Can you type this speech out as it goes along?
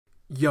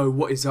Yo,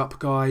 what is up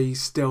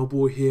guys?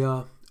 Delboy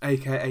here,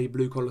 aka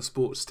Blue Collar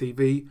Sports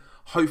TV.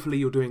 Hopefully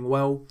you're doing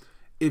well.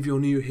 If you're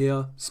new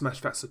here,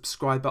 smash that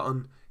subscribe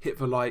button, hit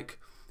the like,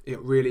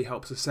 it really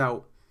helps us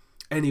out.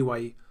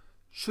 Anyway,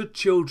 should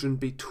children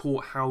be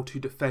taught how to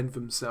defend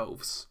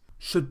themselves?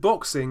 Should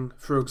boxing,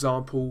 for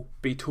example,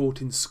 be taught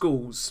in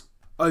schools?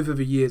 Over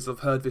the years I've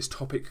heard this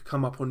topic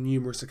come up on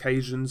numerous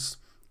occasions,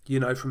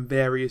 from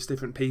various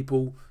different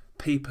people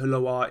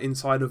who are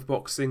inside of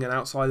boxing and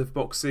outside of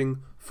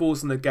boxing,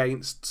 fors and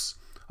againsts.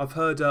 I've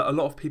heard a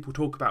lot of people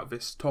talk about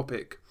this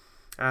topic,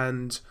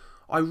 and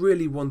I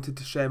really wanted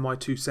to share my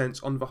 2 cents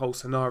on the whole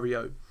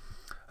scenario.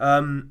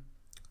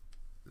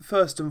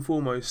 First and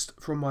foremost,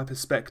 from my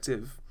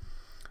perspective,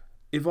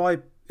 if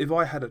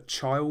I had a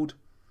child,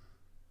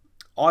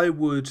 I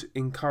would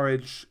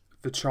encourage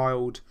the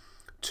child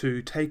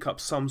to take up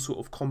some sort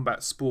of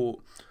combat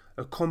sport,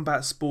 a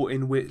combat sport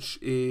in which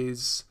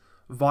is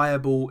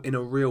viable in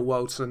a real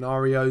world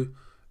scenario,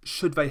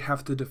 should they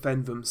have to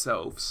defend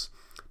themselves.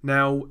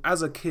 Now,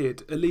 as a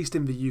kid, at least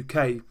in the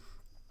UK,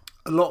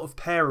 a lot of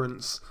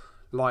parents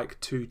like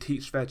to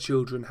teach their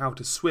children how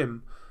to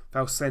swim.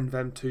 They'll send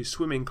them to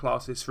swimming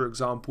classes, for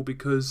example,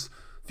 because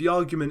the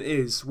argument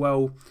is,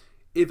 well,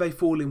 if they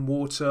fall in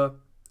water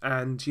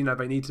and,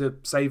 they need to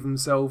save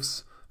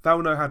themselves,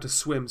 they'll know how to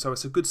swim, so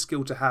it's a good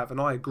skill to have,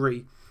 and I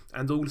agree.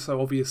 And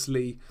also,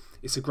 obviously,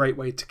 it's a great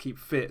way to keep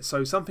fit.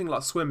 So something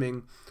like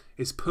swimming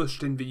is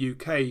pushed in the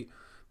UK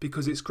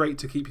because it's great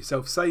to keep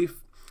yourself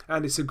safe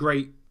and it's a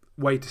great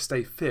way to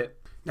stay fit.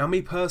 Now,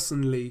 me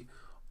personally,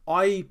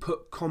 I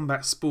put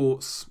combat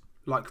sports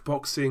like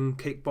boxing,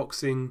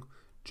 kickboxing,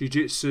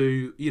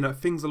 jiu-jitsu,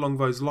 things along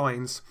those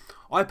lines.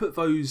 I put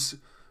those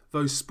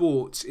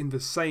sports in the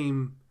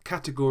same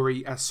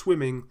category as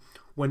swimming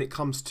when it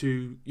comes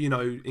to,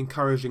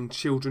 encouraging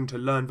children to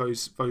learn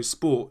those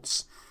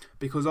sports,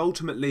 because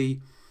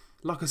ultimately,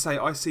 like I say,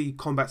 I see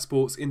combat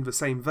sports in the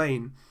same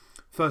vein.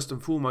 First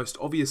and foremost,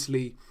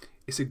 obviously,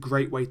 it's a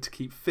great way to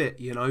keep fit,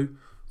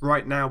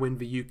 Right now in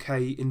the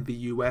UK, in the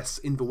US,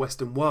 in the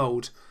Western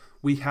world,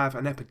 we have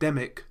an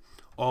epidemic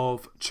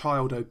of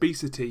child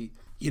obesity.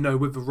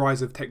 With the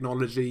rise of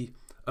technology,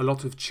 a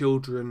lot of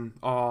children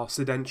are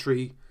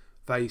sedentary,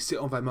 they sit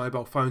on their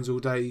mobile phones all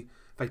day,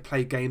 they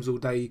play games all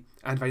day,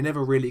 and they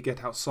never really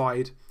get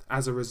outside.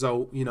 As a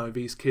result,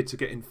 these kids are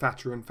getting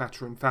fatter and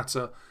fatter and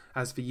fatter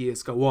as the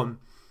years go on.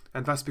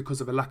 And that's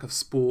because of a lack of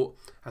sport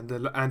and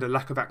a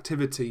lack of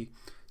activity.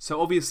 So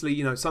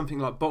obviously, something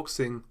like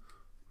boxing,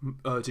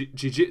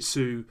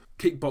 jiu-jitsu,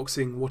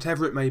 kickboxing,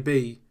 whatever it may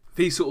be,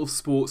 these sort of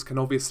sports can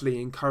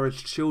obviously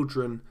encourage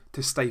children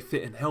to stay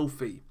fit and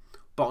healthy.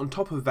 But on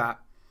top of that,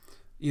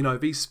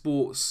 these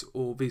sports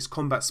or these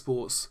combat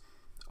sports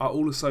are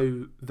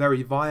also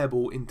very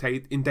viable in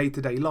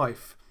day-to-day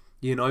life.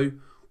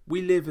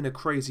 We live in a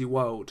crazy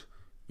world.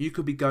 You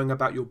could be going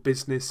about your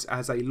business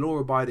as a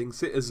law-abiding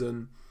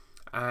citizen,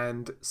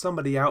 and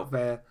somebody out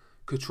there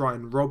could try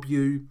and rob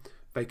you,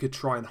 they could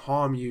try and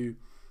harm you,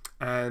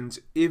 and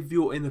if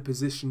you're in a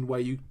position where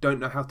you don't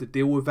know how to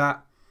deal with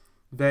that,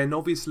 then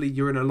obviously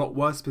you're in a lot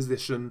worse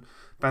position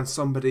than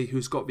somebody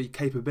who's got the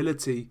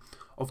capability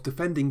of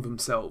defending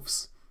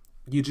themselves.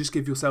 You just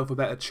give yourself a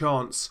better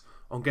chance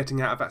on getting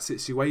out of that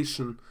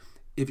situation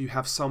if you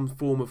have some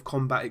form of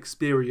combat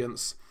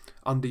experience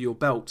under your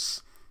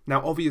belts.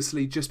 Now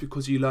obviously, just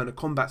because you learn a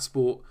combat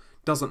sport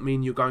doesn't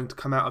mean you're going to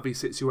come out of these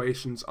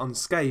situations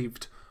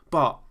unscathed,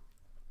 but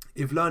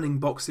if learning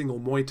boxing or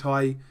Muay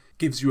Thai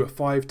gives you a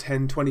 5,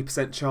 10,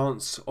 20%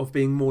 chance of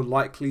being more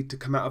likely to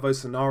come out of those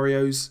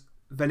scenarios,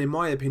 then in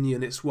my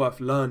opinion it's worth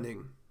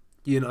learning.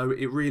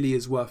 It really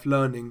is worth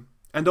learning.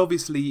 And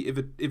obviously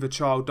if a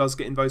child does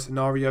get in those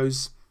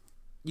scenarios,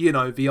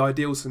 the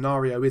ideal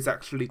scenario is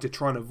actually to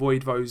try and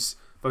avoid those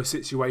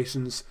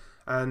situations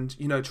and,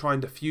 try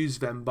and diffuse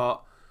them,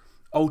 but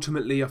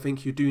ultimately I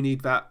think you do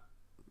need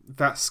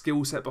that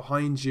skill set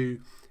behind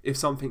you. If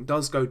something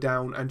does go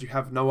down and you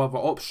have no other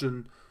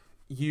option,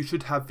 you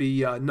should have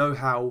the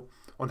know-how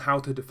on how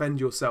to defend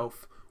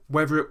yourself.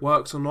 Whether it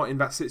works or not in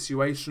that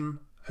situation,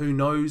 who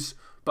knows?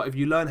 But if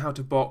you learn how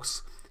to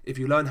box, if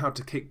you learn how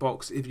to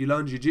kickbox, if you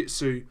learn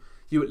jiu-jitsu,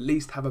 you at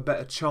least have a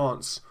better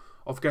chance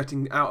of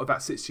getting out of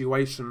that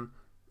situation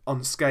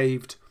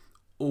unscathed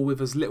or with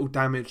as little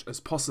damage as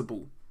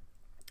possible.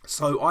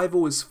 So I've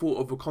always thought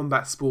of a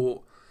combat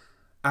sport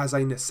as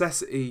a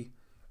necessity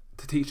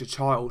to teach a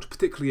child,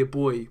 particularly a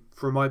boy.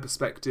 From my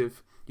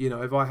perspective,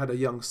 if I had a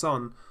young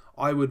son,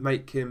 I would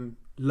make him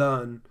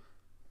learn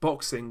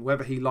boxing,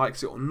 whether he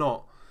likes it or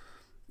not.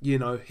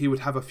 He would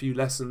have a few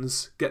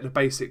lessons, get the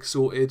basics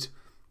sorted.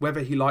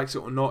 Whether he likes it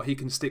or not, he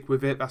can stick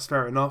with it, that's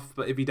fair enough.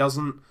 But if he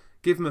doesn't,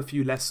 give him a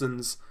few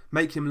lessons,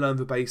 make him learn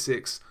the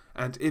basics,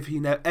 and if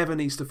he ever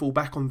needs to fall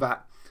back on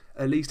that,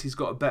 at least he's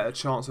got a better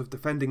chance of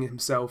defending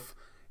himself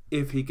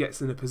if he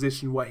gets in a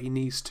position where he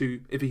needs to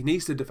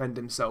defend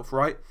himself,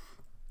 right?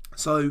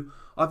 So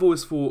I've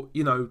always thought,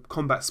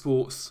 combat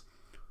sports,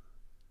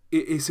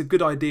 it's a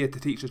good idea to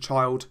teach a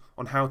child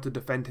on how to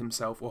defend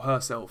himself or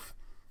herself.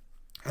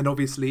 And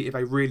obviously, if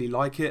they really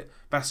like it,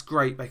 that's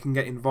great. They can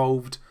get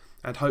involved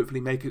and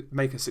hopefully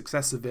make a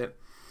success of it.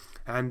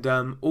 And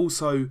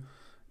also,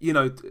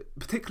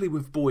 particularly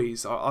with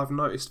boys, I've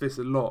noticed this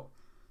a lot,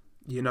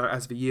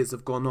 as the years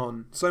have gone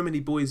on. So many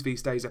boys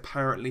these days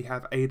apparently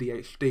have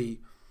ADHD.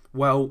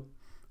 Well,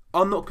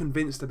 I'm not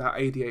convinced about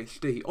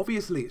ADHD.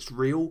 Obviously it's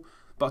real,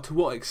 but to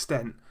what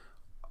extent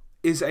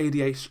is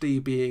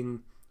ADHD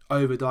being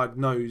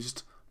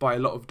overdiagnosed by a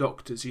lot of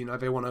doctors?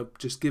 They want to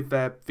just give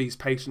these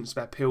patients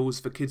their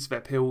pills, the kids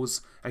their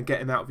pills, and get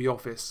them out of the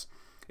office.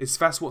 Is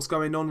that what's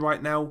going on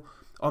right now?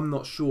 I'm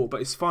not sure,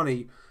 but it's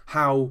funny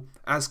how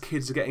as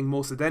kids are getting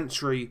more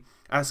sedentary,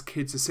 as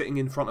kids are sitting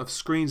in front of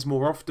screens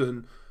more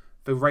often,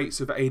 the rates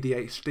of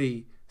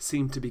ADHD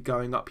seem to be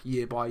going up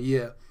year by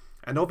year.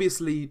 And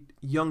obviously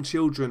young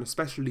children,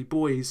 especially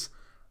boys,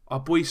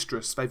 are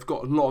boisterous. They've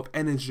got a lot of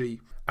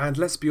energy. And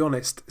let's be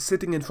honest,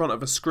 sitting in front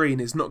of a screen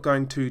is not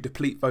going to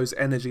deplete those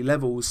energy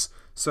levels.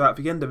 So at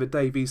the end of the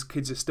day, these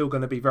kids are still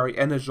going to be very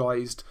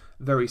energised,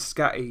 very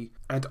scatty,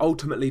 and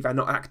ultimately they're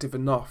not active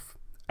enough.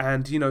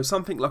 And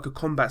something like a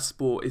combat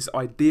sport is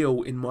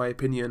ideal, in my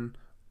opinion,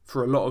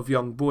 for a lot of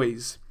young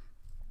boys.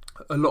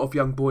 A lot of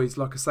young boys,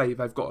 like I say,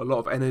 they've got a lot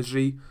of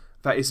energy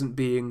that isn't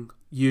being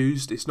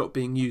used, it's not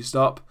being used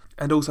up.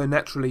 And also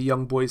naturally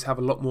young boys have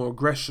a lot more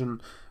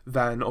aggression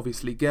than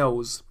obviously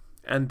girls.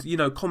 And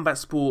combat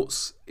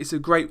sports, it's a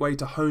great way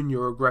to hone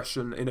your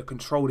aggression in a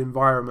controlled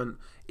environment.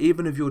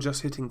 Even if you're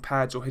just hitting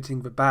pads or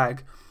hitting the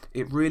bag,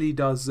 it really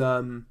does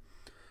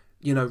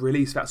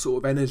release that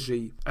sort of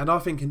energy. And I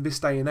think in this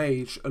day and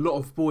age, a lot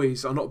of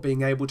boys are not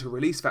being able to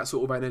release that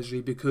sort of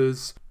energy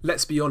because,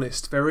 let's be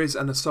honest, there is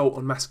an assault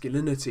on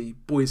masculinity.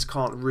 Boys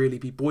can't really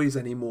be boys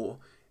anymore.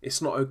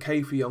 It's not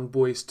okay for young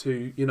boys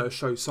to,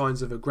 show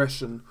signs of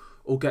aggression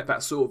or get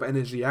that sort of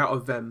energy out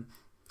of them.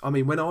 I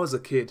mean, when I was a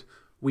kid,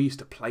 we used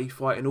to play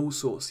fight and all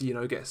sorts,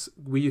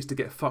 we used to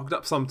get fucked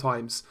up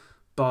sometimes,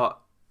 but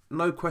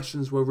no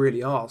questions were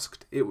really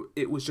asked.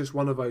 It was just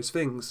one of those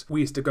things.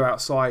 We used to go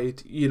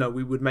outside,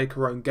 we would make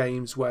our own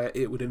games where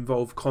it would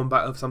involve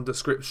combat of some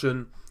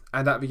description,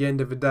 and at the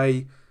end of the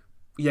day,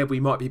 yeah, we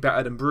might be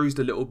battered and bruised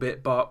a little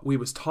bit, but we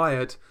was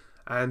tired,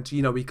 and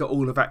we got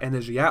all of that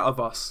energy out of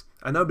us,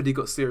 and nobody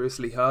got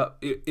seriously hurt.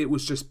 It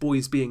was just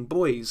boys being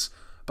boys.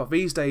 But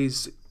these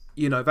days,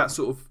 that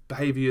sort of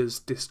behaviour is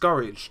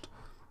discouraged.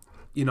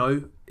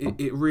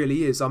 It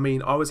really is. I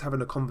mean, I was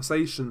having a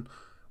conversation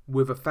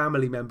with a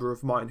family member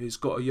of mine who's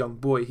got a young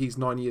boy. He's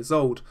 9 years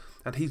old,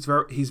 and he's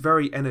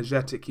very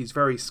energetic. He's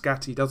very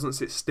scatty, doesn't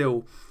sit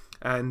still.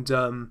 And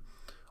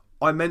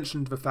I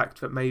mentioned the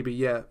fact that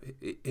maybe,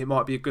 it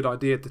might be a good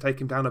idea to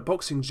take him down a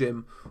boxing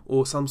gym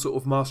or some sort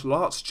of martial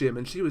arts gym,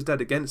 and she was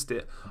dead against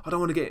it. I don't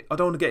want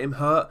to get him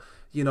hurt,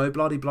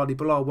 bloody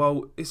blah.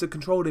 Well, it's a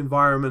controlled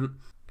environment.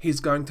 He's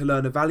going to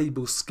learn a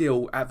valuable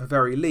skill at the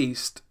very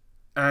least,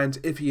 and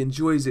if he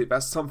enjoys it,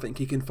 that's something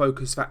he can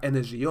focus that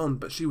energy on.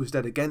 But she was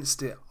dead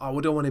against it. Oh,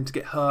 I don't want him to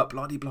get hurt,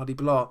 bloody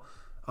blah.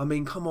 I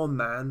mean, come on,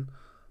 man.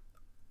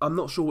 I'm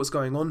not sure what's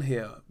going on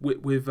here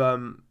with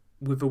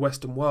the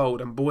Western world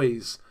and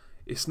boys.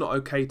 It's not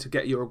okay to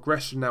get your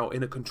aggression out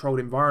in a controlled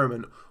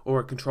environment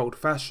or a controlled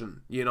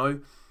fashion,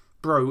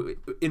 Bro,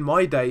 in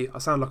my day, I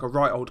sound like a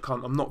right old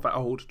cunt. I'm not that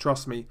old,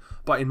 trust me.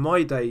 But in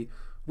my day,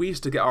 we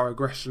used to get our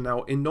aggression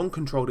out in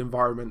non-controlled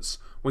environments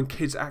when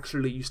kids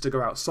actually used to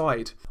go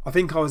outside. I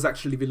think I was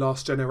actually the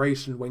last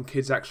generation when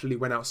kids actually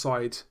went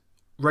outside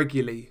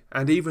regularly.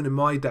 And even in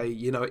my day,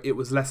 it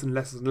was less and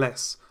less and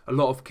less. A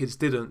lot of kids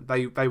didn't.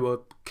 They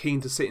were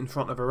keen to sit in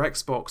front of their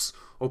Xbox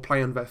or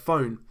play on their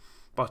phone.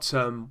 But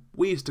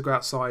we used to go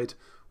outside.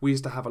 We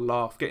used to have a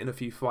laugh, get in a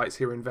few fights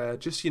here and there.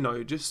 Just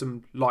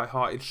some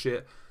light-hearted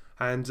shit.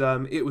 And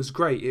it was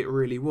great. It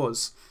really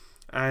was.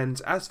 And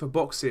as for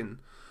boxing,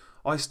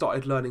 I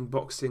started learning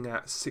boxing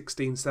at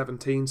 16,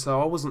 17,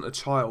 so I wasn't a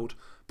child.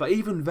 But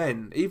even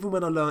then, even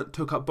when I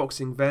took up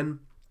boxing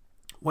then,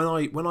 when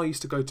I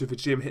used to go to the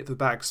gym, hit the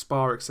bag,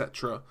 spar,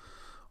 etc.,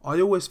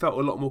 I always felt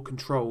a lot more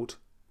controlled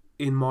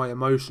in my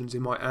emotions,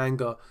 in my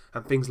anger,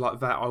 and things like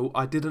that.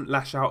 I didn't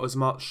lash out as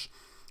much,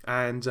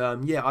 and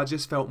I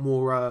just felt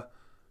more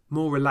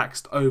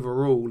relaxed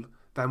overall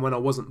than when I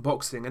wasn't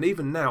boxing. And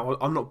even now,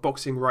 I'm not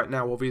boxing right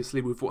now, obviously,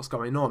 with what's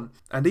going on.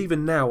 And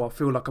even now, I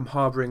feel like I'm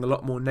harbouring a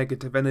lot more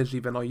negative energy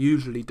than I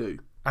usually do.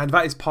 And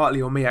that is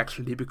partly on me,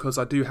 actually, because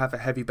I do have a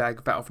heavy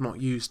bag that I've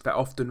not used that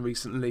often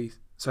recently.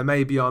 So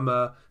maybe I'm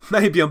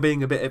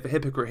being a bit of a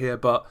hypocrite here,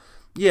 but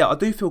yeah, I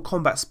do feel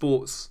combat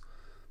sports,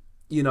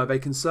 they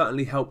can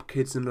certainly help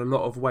kids in a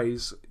lot of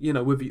ways,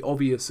 with the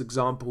obvious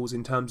examples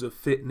in terms of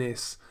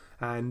fitness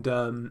and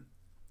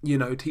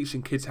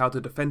teaching kids how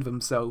to defend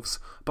themselves.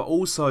 But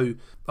also,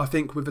 I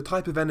think with the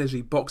type of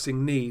energy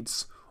boxing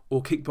needs,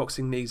 or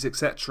kickboxing needs,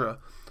 etc.,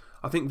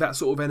 I think that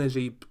sort of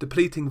energy,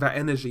 depleting that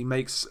energy,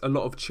 makes a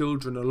lot of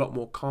children a lot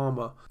more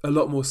calmer, a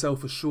lot more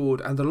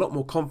self-assured, and a lot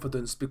more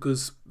confidence,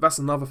 because that's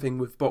another thing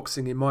with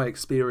boxing in my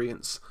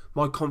experience.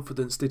 My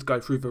confidence did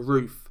go through the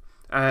roof,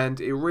 and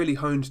it really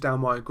honed down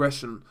my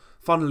aggression.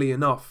 Funnily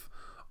enough,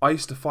 I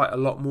used to fight a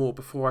lot more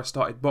before I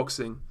started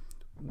boxing.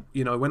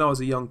 When I was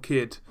a young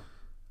kid,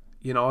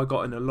 I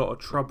got in a lot of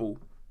trouble.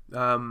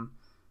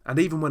 And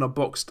even when I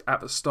boxed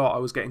at the start, I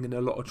was getting in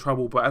a lot of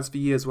trouble. But as the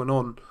years went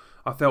on,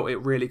 I felt it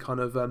really kind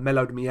of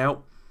mellowed me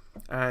out.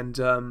 And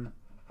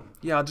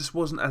yeah, I just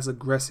wasn't as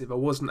aggressive. I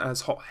wasn't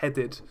as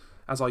hot-headed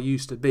as I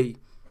used to be.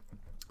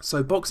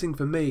 So boxing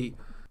for me,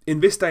 in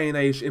this day and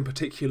age in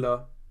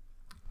particular,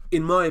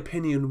 in my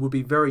opinion, would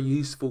be very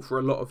useful for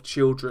a lot of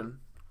children.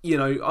 You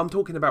know, I'm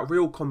talking about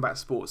real combat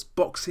sports,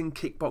 boxing,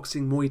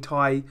 kickboxing, Muay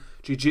Thai,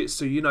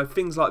 Jiu-Jitsu, you know,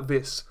 things like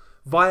this.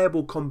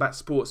 Viable combat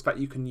sports that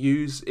you can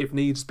use if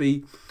needs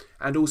be,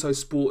 and also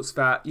sports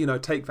that, you know,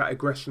 take that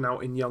aggression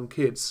out in young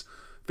kids.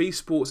 These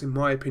sports, in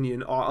my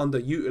opinion, are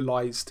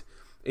underutilized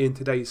in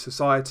today's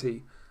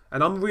society.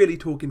 And I'm really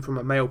talking from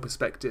a male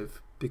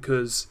perspective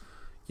because,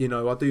 you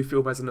know, I do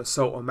feel there's an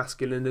assault on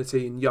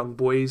masculinity in young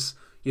boys.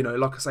 You know,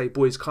 like I say,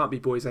 boys can't be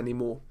boys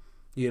anymore.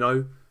 You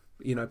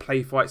know,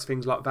 play fights,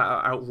 things like that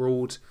are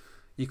outruled.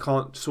 You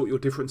can't sort your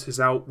differences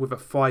out with a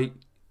fight.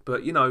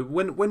 But you know,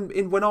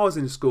 when I was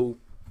in school,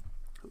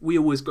 we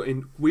always got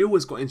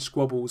in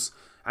squabbles.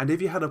 And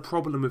if you had a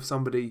problem with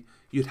somebody,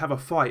 you'd have a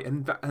fight,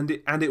 and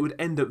it would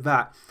end at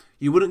that.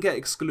 You wouldn't get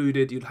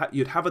excluded.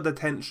 You'd have a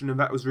detention, and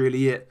that was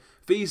really it.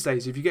 These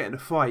days, if you get in a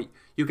fight,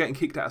 you're getting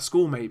kicked out of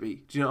school.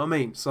 Maybe. Do you know what I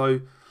mean?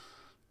 So,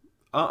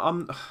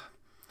 I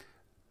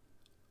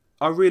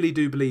really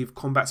do believe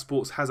combat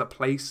sports has a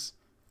place,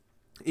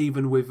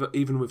 even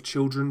with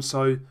children.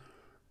 So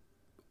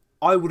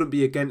I wouldn't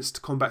be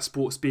against combat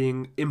sports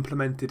being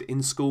implemented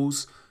in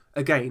schools.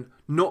 Again,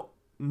 not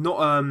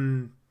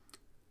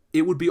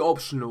it would be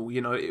optional,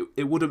 you know,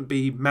 it wouldn't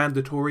be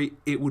mandatory,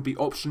 it would be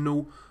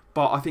optional,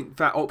 but I think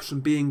that option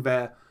being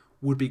there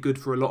would be good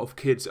for a lot of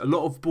kids. A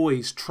lot of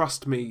boys,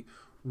 trust me,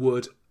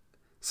 would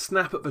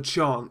snap at the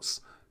chance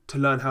to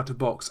learn how to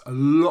box. A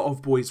lot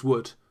of boys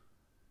would.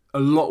 A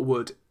lot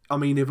would. I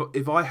mean,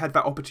 if I had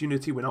that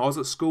opportunity when I was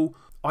at school,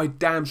 I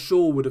damn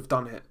sure would have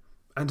done it.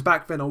 And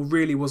back then I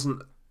really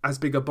wasn't as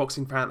big a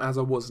boxing fan as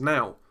I was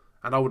now,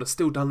 and I would have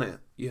still done it,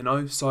 you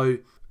know. So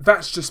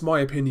that's just my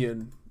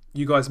opinion.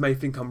 You guys may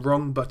think I'm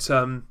wrong, but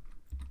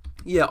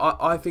yeah,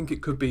 I think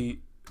it could be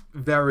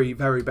very,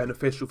 very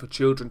beneficial for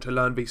children to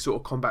learn these sort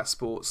of combat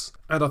sports.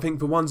 And I think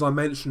the ones I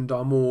mentioned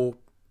are more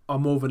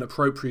than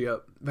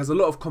appropriate. There's a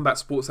lot of combat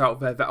sports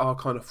out there that are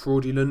kind of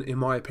fraudulent, in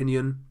my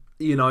opinion.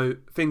 You know,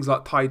 things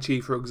like Tai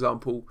Chi, for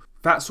example.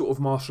 That sort of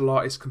martial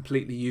art is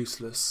completely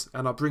useless.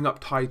 And I bring up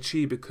Tai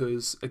Chi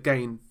because,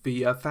 again,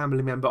 the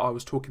family member I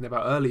was talking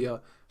about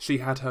earlier, she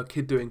had her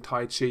kid doing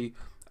Tai Chi,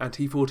 and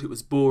he thought it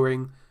was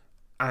boring,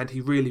 and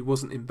he really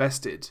wasn't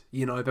invested.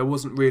 You know, there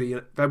wasn't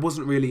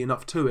really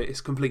enough to it.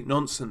 It's complete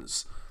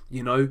nonsense,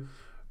 you know.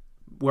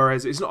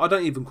 Whereas it's not, I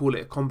don't even call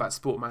it a combat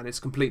sport, man. It's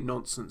complete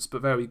nonsense.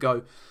 But there we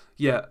go.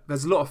 Yeah,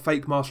 there's a lot of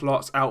fake martial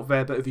arts out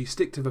there, but if you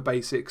stick to the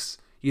basics,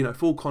 you know,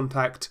 full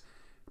contact,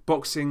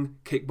 boxing,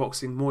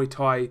 kickboxing, Muay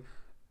Thai,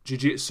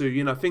 Jiu-Jitsu,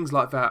 you know, things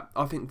like that.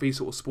 I think these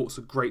sort of sports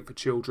are great for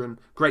children,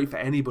 great for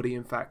anybody,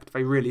 in fact.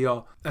 They really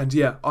are. And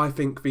yeah, I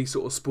think these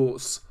sort of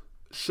sports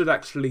should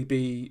actually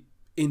be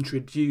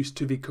introduced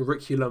to the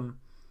curriculum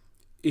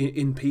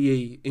in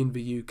PE in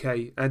the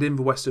UK and in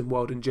the Western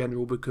world in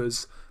general,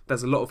 because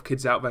there's a lot of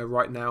kids out there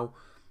right now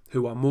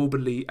who are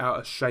morbidly out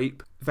of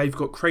shape. They've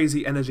got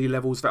crazy energy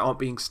levels that aren't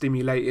being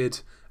stimulated,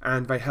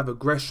 and they have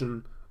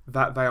aggression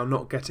that they are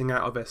not getting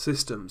out of their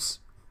systems.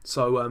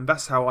 So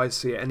that's how I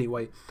see it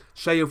anyway.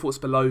 Share your thoughts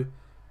below.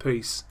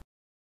 Peace.